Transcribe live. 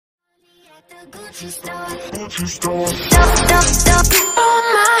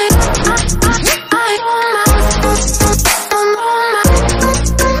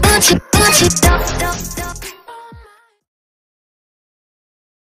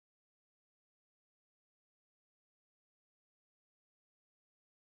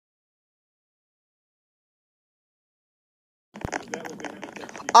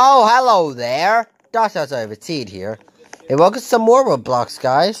Oh, hello there. Dr. Overteed here. And welcome to some more Roblox,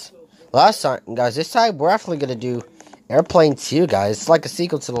 guys. Last time, guys, this time we're actually going to do Airplane 2, guys. It's like a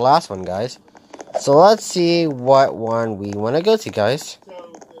sequel to the last one, guys. So let's see what one we want to go to, guys.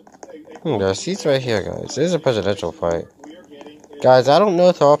 There's seats right here, guys. This is a presidential flight. Guys, I don't know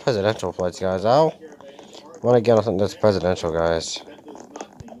if they're all presidential flights, guys. I want to get on something that's presidential, guys.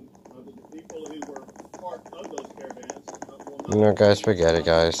 No, guys, forget it,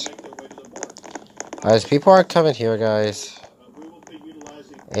 guys. Guys, people aren't coming here, guys.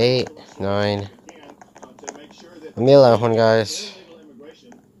 8, 9. And the 11th one, guys.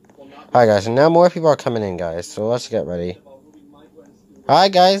 Alright, guys, and now more people are coming in, guys. So let's get ready.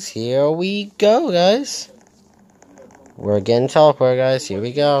 Alright, guys, here we go, guys. We're getting teleported, guys. Here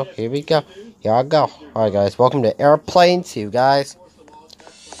we go. Here we go. Here I go. Alright, guys, welcome to Airplane 2, guys.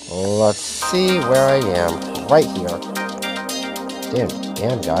 Let's see where I am. Right here.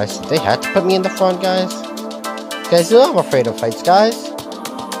 Damn, guys. They had to put me in the front, guys. Guys, you know I'm afraid of heights, guys.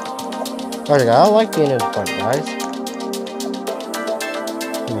 Alright, guys, I don't like being in the front, guys.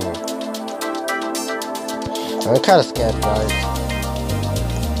 I'm kind of scared, guys.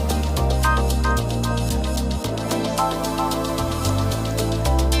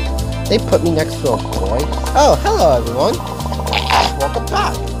 They put me next to a boy. Oh, hello, everyone. Welcome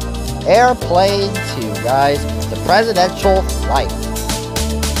back. Airplane 2, guys. The presidential flight.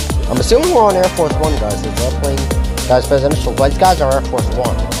 I'm assuming we're on Air Force One, guys. It's airplane, guys. Presidential flights, guys, are Air Force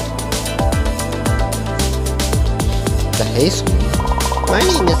One. The Hay School. My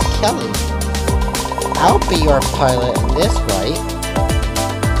name is Kelly. I'll be your pilot in this flight.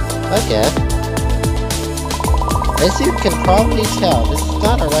 Okay. As you can probably tell, this is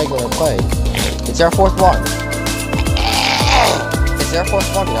not a regular plane. It's Air Force One. It's Air Force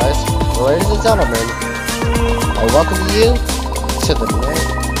One, guys. Ladies and gentlemen, I welcome you to the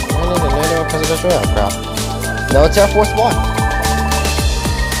NATO presidential aircraft. No, it's Air Force One.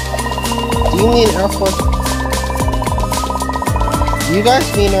 Do you mean Air Force? Do you guys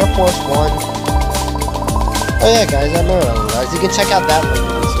mean Air Force One? Oh yeah, guys, I know that, guys. You can check out that link.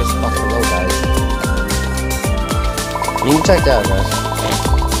 It's just fucking low, guys. You can check that out, guys.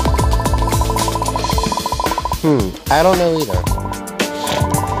 I don't know either.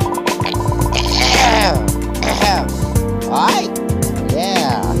 Alright?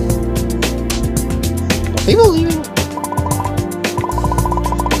 Yeah. Are people leaving?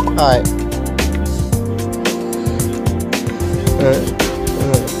 Alright.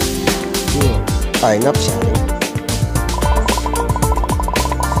 Alright, enough chatting.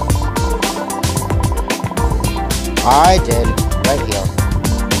 I did. Right here.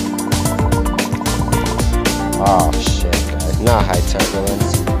 Oh shit, guys. Not high turbulence.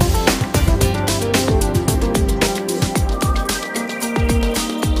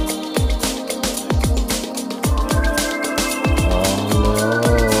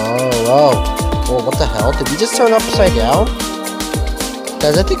 Oh, what the hell? Did we just turn upside down?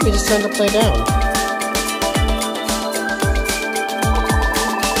 Guys, I think we just turned upside down.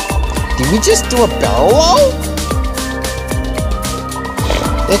 Did we just do a barrel roll?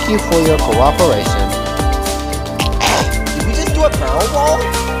 Thank you for your cooperation. Did we just do a barrel roll?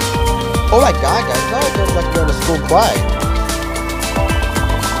 Oh my god, guys, now it feels like we're in a school play.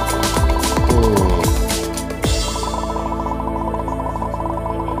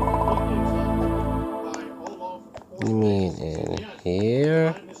 You mean in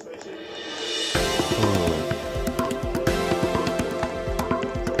here?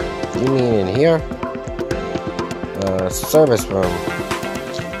 You mean in here? Service room.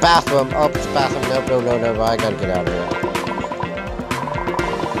 Bathroom. Oh, it's bathroom. No. I gotta get out of here.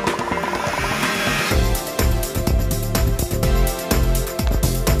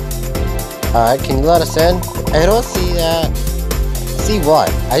 Alright, can you let us in? I don't see that. See what?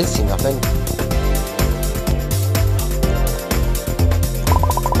 I didn't see nothing.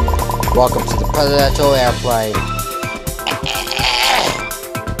 Welcome to the presidential airplane.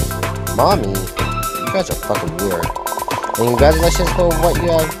 Mommy, you guys are fucking weird. And congratulations for what you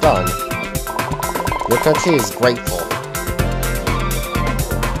have done. Your country is grateful.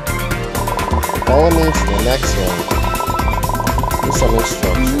 Follow me to the next room. Need some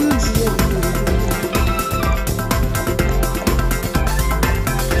instructions.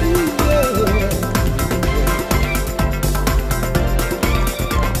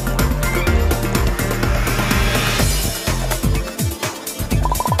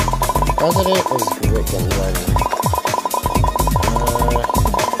 president is getting ready.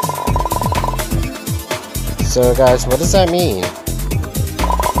 So guys, what does that mean?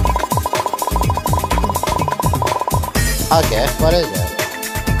 Okay, what is it?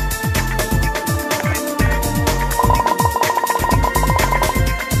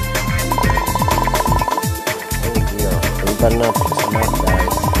 Oh dear, we better not piss him off,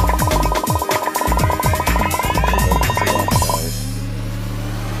 guys.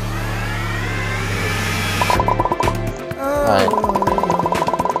 Alright.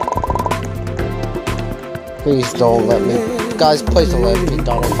 Please don't let me. Guys, please don't let me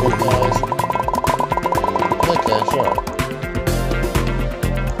Donald Trump, guys. Okay, sure.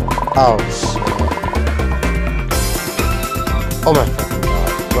 Oh, shit. Oh my fucking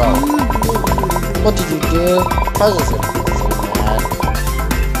god, bro. What did you do? President is so mad.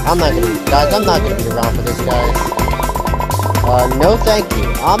 I'm not gonna be around for this, guys. No thank you.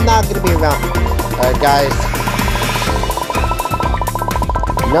 I'm not gonna be around. Guys.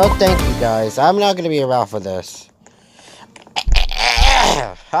 No thank you, guys. I'm not gonna be around for this.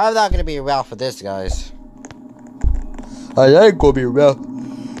 I'm not gonna be around for this, guys. I ain't gonna be around.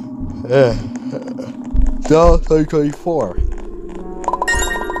 Till 2024.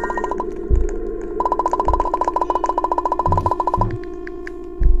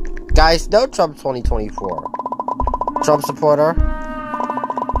 Guys, no Trump 2024. Trump supporter.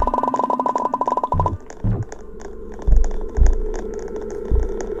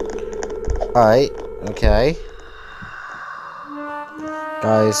 Alright, okay.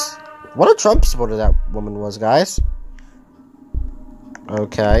 Guys, what a Trump supporter that woman was, guys.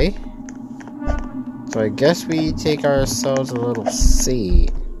 Okay. So I guess we take ourselves a little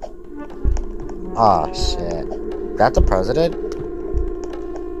seat. Ah, shit. That's the president?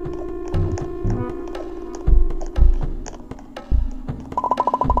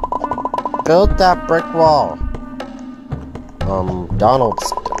 Build that brick wall.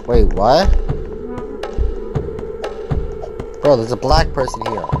 Donald's... Wait, what? Bro, there's a black person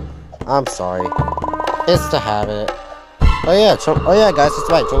here. I'm sorry. It's the habit. Oh yeah, Trump. Oh yeah, guys, that's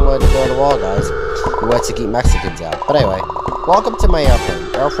right. Trump wanted to build a wall, guys. He wanted to keep Mexicans out. But anyway, welcome to my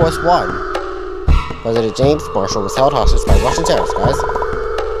airplane, Air Force One. President James Marshall was held hostage by Russian terrorists, guys.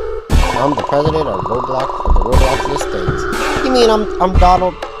 I'm the president of the Roblox States. You mean I'm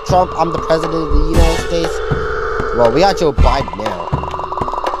Donald Trump? I'm the president of the United States? Well, we got Joe Biden now.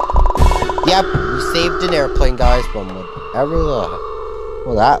 Yep, we saved an airplane, guys, from whatever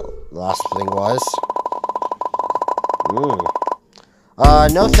that last thing was.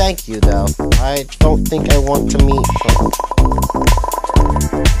 No thank you, though. I don't think I want to meet Trump.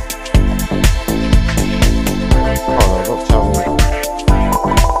 Oh, no, don't tell me.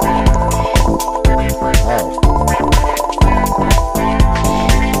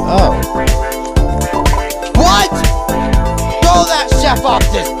 Oh. What?! Throw that chef off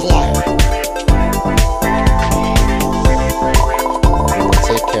this plane!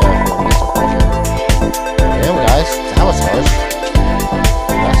 Take care of him, Mr. President. Damn, guys, that was harsh.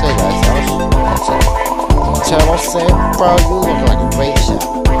 What did I say, guys? That was it. Channel say, bro, you look like a great chef.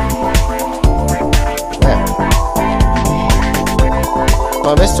 Yeah.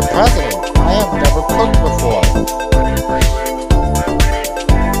 But Mr. President, I have never cooked before.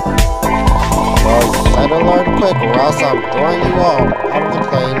 Well, you better learn quick, or else I'm throwing you all out of the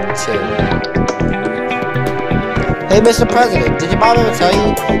plane too. Hey, Mr. President, did your mom ever tell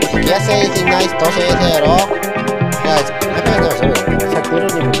you if you can't say anything nice, don't say anything at all? Guys, my parents never said anything. It's like, we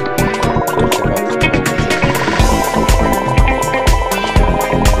don't even care about this.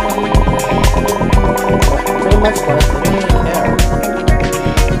 Pretty much, guys, we don't even care.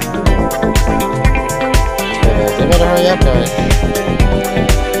 Okay, guys, they better hurry up, guys.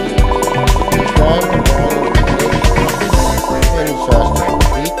 Be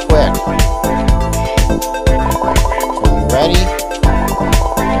quick. Ready?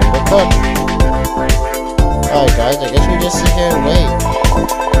 And we're cooked. Alright guys, I guess we just sit here and wait.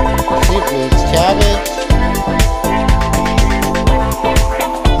 Soup needs cabbage.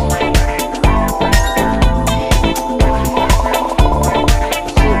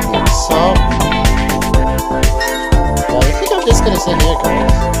 Soup needs salt. I think I'm just gonna sit here,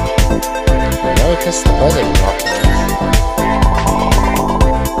 guys. Never piss the president off,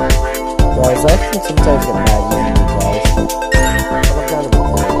 guys, I can sometimes get mad easily, guys. I'm kind of a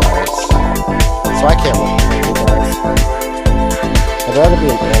bully, guys. So I can't really play you guys. I'd rather be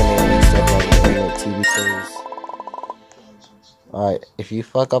an animator instead of an TV series. Alright, if you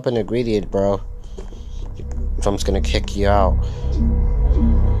fuck up an ingredient, bro, Trump's gonna kick you out.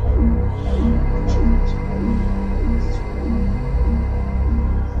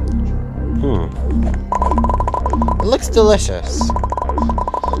 It looks delicious.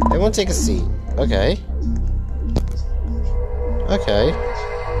 Everyone take a seat. Okay. Okay.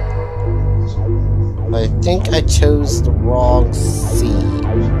 I think I chose the wrong seat.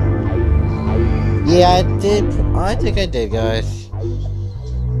 Yeah, I did. I think I did, guys.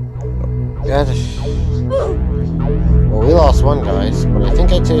 God. Well, we lost one, guys, but I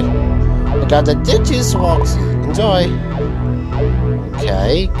think I did. God, I did choose the wrong seat. Enjoy.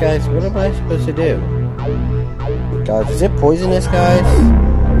 Okay, guys, what am I supposed to do? Guys, is it poisonous, guys?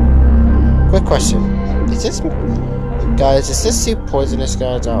 Quick question. Is this... Guys, is this soup poisonous,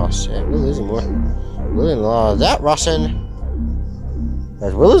 guys? Oh, shit. We're losing more. We're losing a lot of that Russian.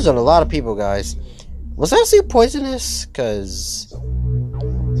 Guys, we're losing a lot of people, guys. Was that soup poisonous? Because...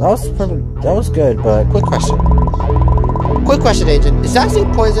 That was good, but quick question. Quick question, Agent. Is that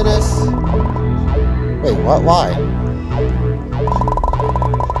soup poisonous? Wait, what? Why?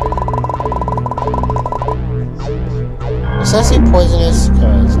 Is that soup poisonous?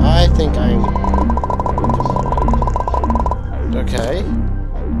 Because I think I'm... Okay.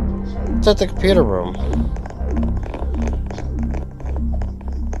 It's at the computer room.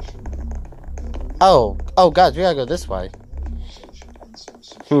 Oh, guys, we gotta go this way.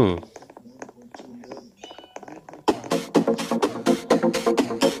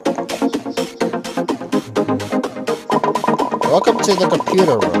 Welcome to the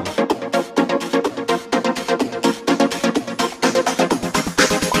computer room.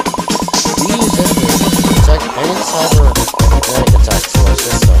 We use this to detect any cybernetic attacks to our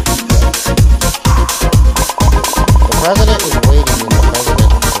system. The president is waiting in the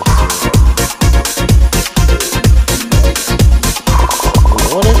presidential system. In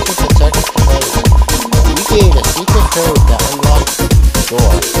order to protect the president, we gain a secret code that unlocks the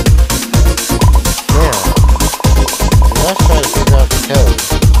door. Now, let's try to figure out the code.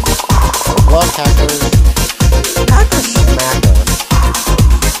 Block hackers. Hacker smacker.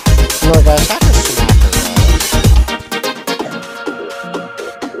 You know, guys, hacker smacker, guys.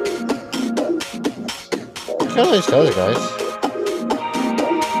 Look at all these codes, guys.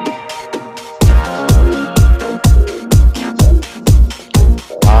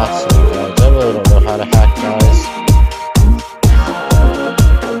 Awesome, guys. I really don't know how to hack, guys.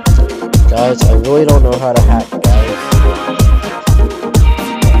 Guys, I really don't know how to hack, guys.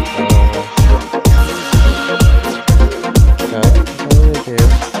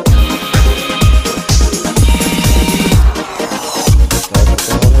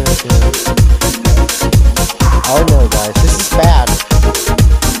 Oh no, guys, this is bad.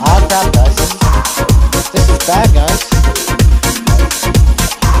 Ah, crap, guys. This is bad, guys.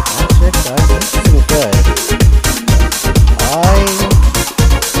 That's it, guys. This isn't good. I'm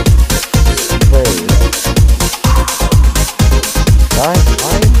afraid. Guys,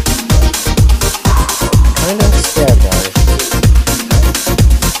 I'm kind of scared, guys.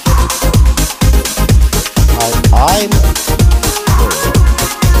 I'm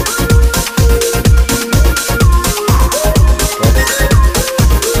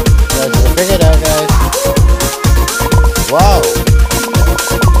figure it out, guys. Wow.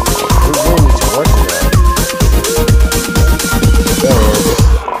 We really need to work together. There it is.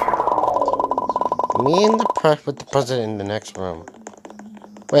 Me and the with the president in the next room.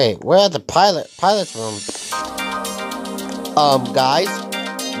 Wait, we're at the pilot's room. Guys?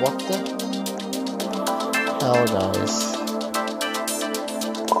 What the hell, guys?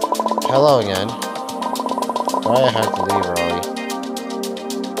 Hello again. Sorry I had to leave early.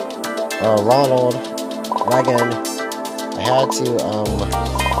 Ronald, Reagan, I had to,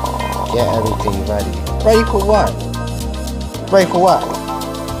 get everything ready. Ready for what? Ready for what?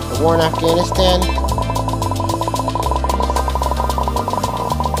 The war in Afghanistan?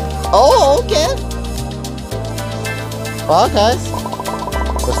 Oh, okay. Well, guys,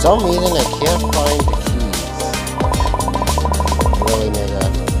 for some reason I can't find the keys. Really, nigga.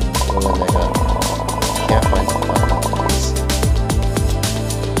 Can't find the fucking keys.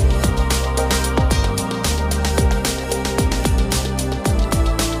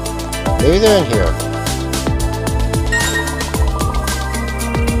 Maybe they're in here.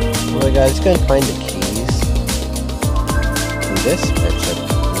 Well, guys, couldn't find the keys. In this picture,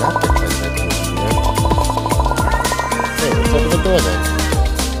 not the picture here. Hey, let's open the door then.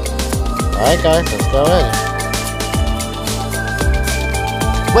 Alright, guys, let's go in.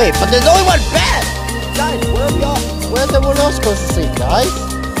 Wait, but there's only one bed! Guys, where's everyone else supposed to sleep, guys?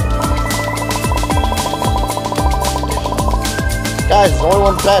 Guys, there's only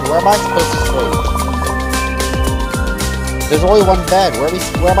one bed. Where am I supposed to sleep? There's only one bed. Where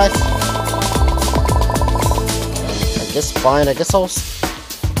am I? I guess fine. I guess I'll...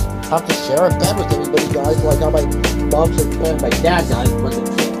 have to share a bed with everybody, guys. Like how my mom's and my dad, guys, wasn't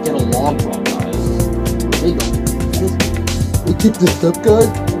get along well, guys. There you go. We keep this up, guys.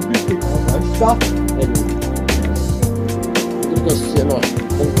 We take all my stuff. And we're gonna go sit on.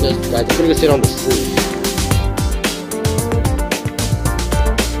 Guys, we're gonna go sit on the street.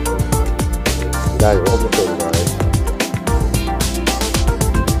 Guys, we're holding the phone, guys.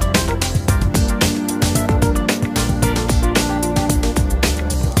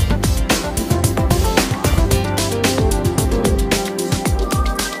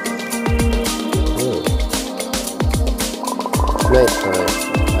 Nighttime.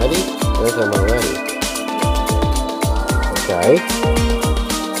 Ready? There's I'm already. Okay.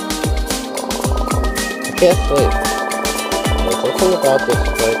 I can't sleep. There's something about this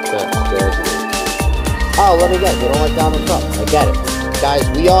place that scares me. Oh, let me guess. You don't like Donald Trump. I get it. Guys,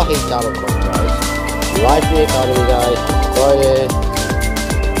 we all hate Donald Trump, guys. He lied to the economy, guys.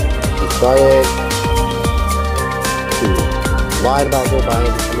 He lied about Joe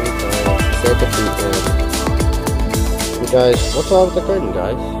Biden. He said the people. Guys, what's wrong with the curtain,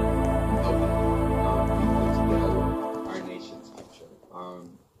 guys? Our nation's future.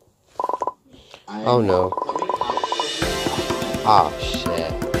 Oh no. Oh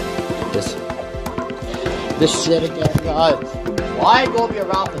shit. This shit again, guys. Why go over your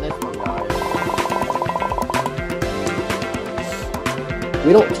route for this one, guys?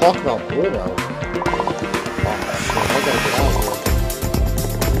 We don't talk about Bruno.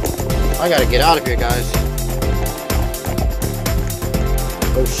 I gotta get out of here, guys.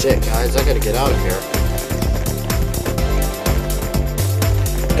 Oh shit, guys, I gotta get out of here.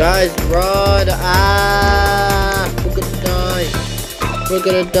 Guys, run! Ah! We're gonna die! We're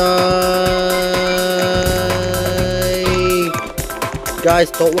gonna die!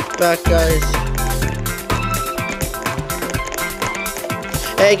 Guys, don't look back, guys.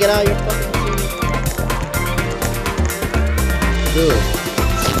 Hey, get out of your fucking seat! Dude.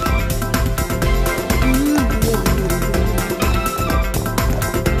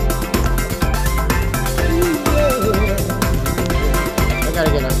 I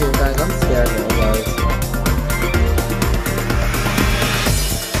gotta get up here, guys. I'm scared now, guys.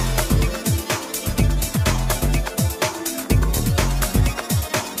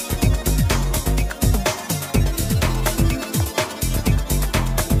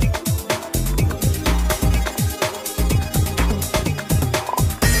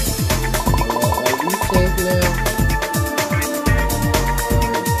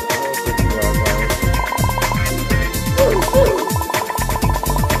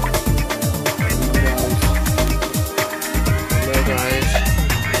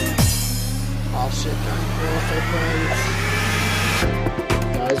 Are you safe now?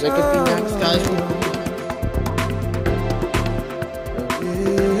 Guys, I could be next, guys.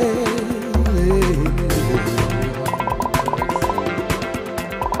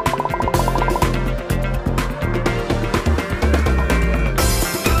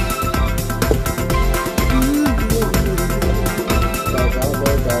 Guys, I don't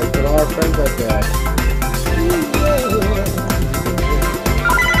know, guys, but all our friends are dead.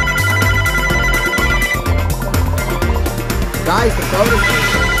 Guys, the phone is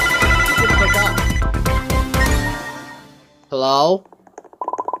you can pick up. Hello?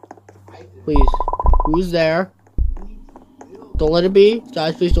 Please. Who's there? Don't let it be.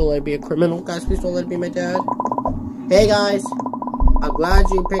 Guys, please don't let it be a criminal. Guys, please don't let it be my dad. Hey, guys. I'm glad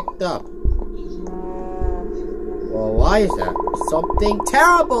you picked up. Well, why is that? Something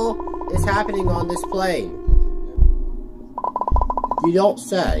terrible is happening on this plane. You don't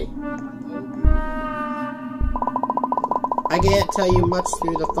say. I can't tell you much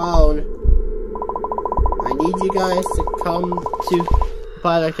through the phone. I need you guys to come to the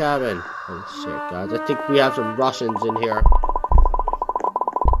pilot cabin. Oh shit, guys. I think we have some Russians in here.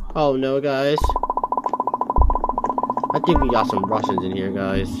 Oh no, guys. I think we got some Russians in here,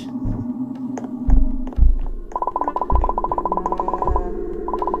 guys.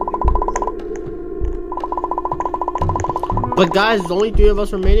 But guys, there's only 3 of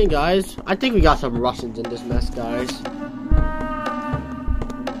us remaining, guys. I think we got some Russians in this mess, guys.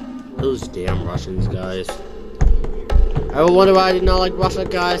 Those damn Russians, guys. Ever wonder why I did not like Russia,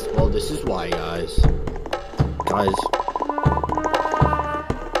 guys? Well, this is why, guys. Guys.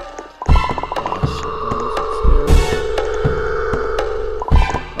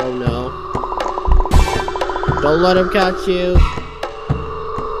 Oh no. Don't let him catch you.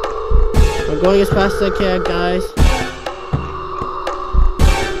 I'm going as fast as I can, guys.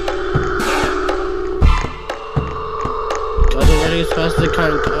 Guys, I'm running as fast as I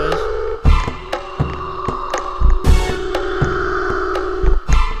can, guys.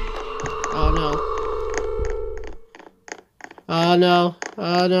 no.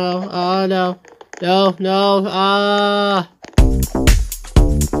 Oh no. Oh no. No, no. Ah.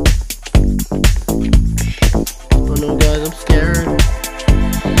 Oh no, guys, I'm scared. I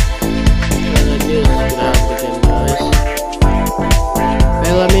knew this was gonna happen again, guys.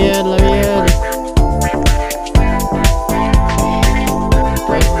 Hey, let me in, let me in.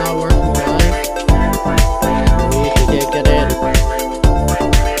 It's not working, guys. We can't get in.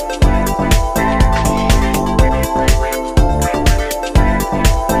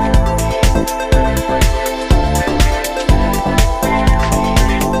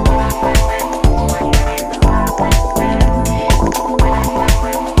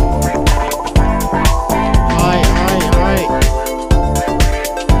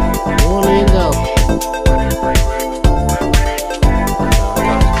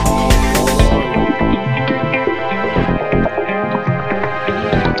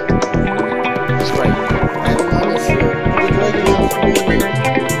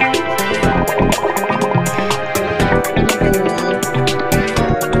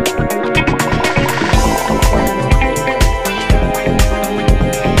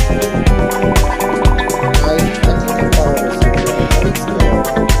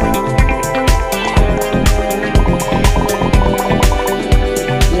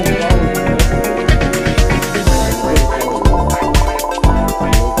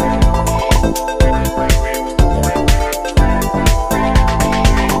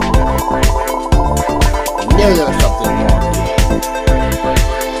 There was something wrong here.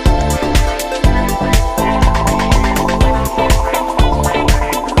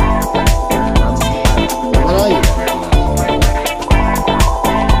 What are you?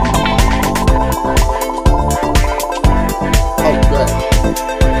 Oh, good.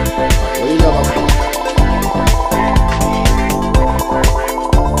 What do you know about that?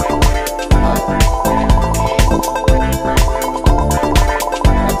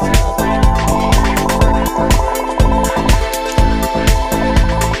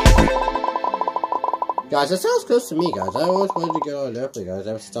 Guys, that sounds close to me, guys. I always wanted to get on an airplane, guys,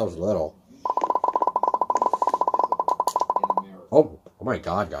 ever since I was little. Oh my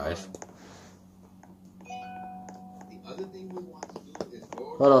god, guys.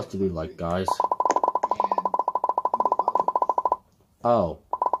 What else do we like, guys? Oh.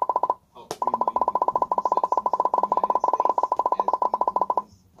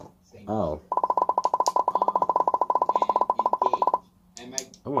 Oh.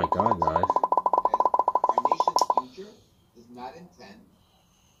 Oh my god, guys. Not intend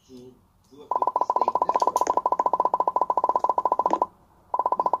to do a 50-state network.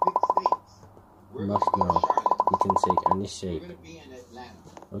 We pick states. We're Must going to know. Charlotte. You can take any shape. We're going to be in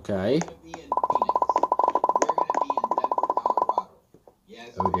Atlanta. Okay. We're going to be in Phoenix. We're going to be in Denver, Colorado. Yes.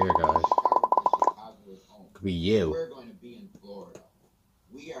 Oh dear, guys. Chicago is home. Could be you. We're going to be in Florida.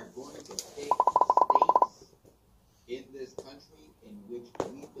 We are going to pick states in this country in which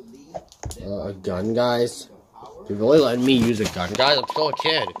we believe that A gun, guys. You're really letting me use a gun. Guys, I'm still a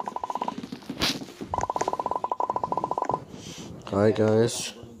kid. Alright,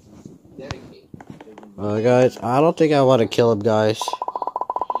 guys. Guys, I don't think I want to kill him, guys.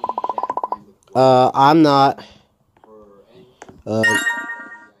 I'm not.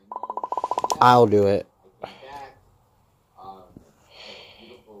 I'll do it.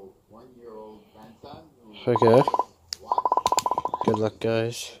 Okay. Good luck,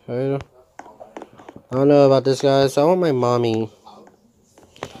 guys. I don't know about this, guys. I want my mommy.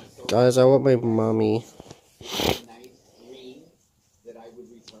 Guys, I want my mommy.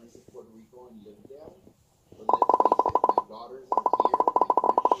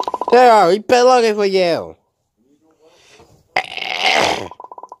 There, we've been looking for you.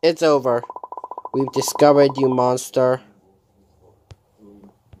 It's over. We've discovered you, monster.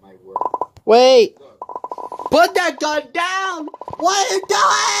 Wait! Put that gun down! What are you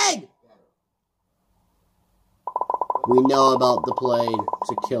doing? We know about the plan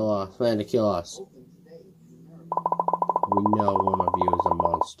to kill us. We know one of you is a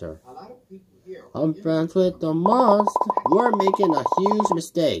monster. I'm friends with the monster. You're making a huge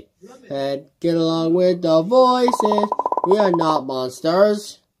mistake. And get along with the voices. We are not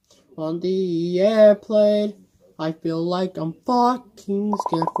monsters. On the airplane, I feel like I'm fucking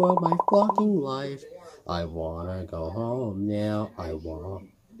scared for my fucking life. I wanna go home now. I want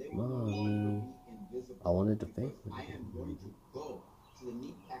mommy. I wanted to fake it.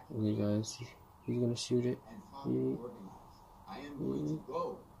 Okay, guys, he's gonna shoot it.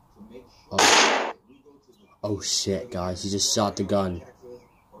 Oh shit, guys, he just shot the gun.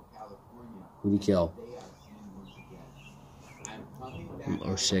 Who'd he kill?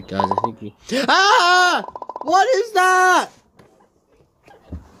 Oh shit, guys, I think he... Ah! What is that?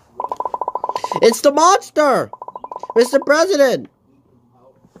 It's the monster! Mr. President!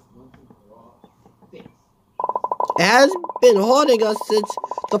 It has been haunting us since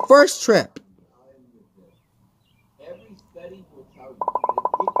the first trip.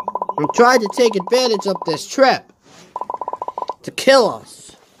 I'm trying to take advantage of this trip to kill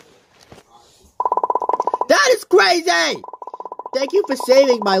us. That is crazy! Thank you for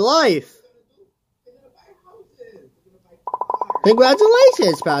saving my life.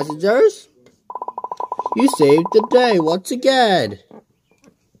 Congratulations, passengers. You saved the day once again.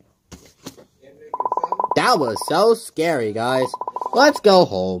 That was so scary, guys. Let's go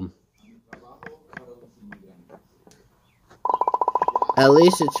home. At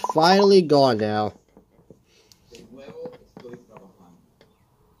least it's finally gone now.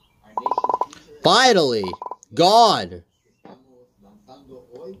 Finally gone.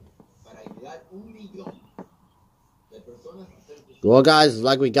 Well, guys, it's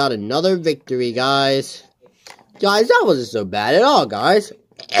like we got another victory, guys. Guys, that wasn't so bad at all, guys.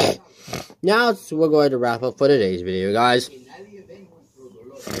 Now, we're going to wrap up for today's video, guys.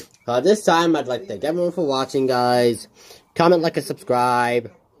 This time, I'd like to thank everyone for watching, guys. Comment, like, and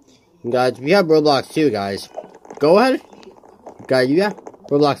subscribe. And guys, we have Roblox too, guys. Go ahead. Guys, you have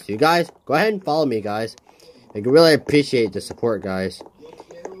Roblox too, guys. Go ahead and follow me, guys. I can really appreciate the support, guys.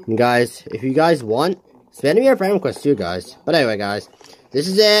 And guys, if you guys want, send me your friend request too, guys. But anyway, guys, this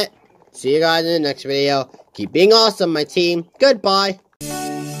is it. See you guys in the next video. Keep being awesome, my team. Goodbye.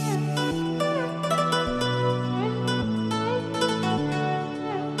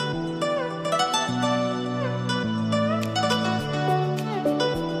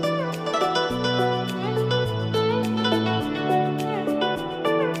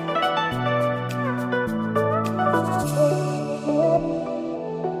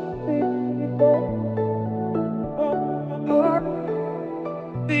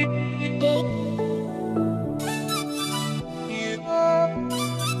 Big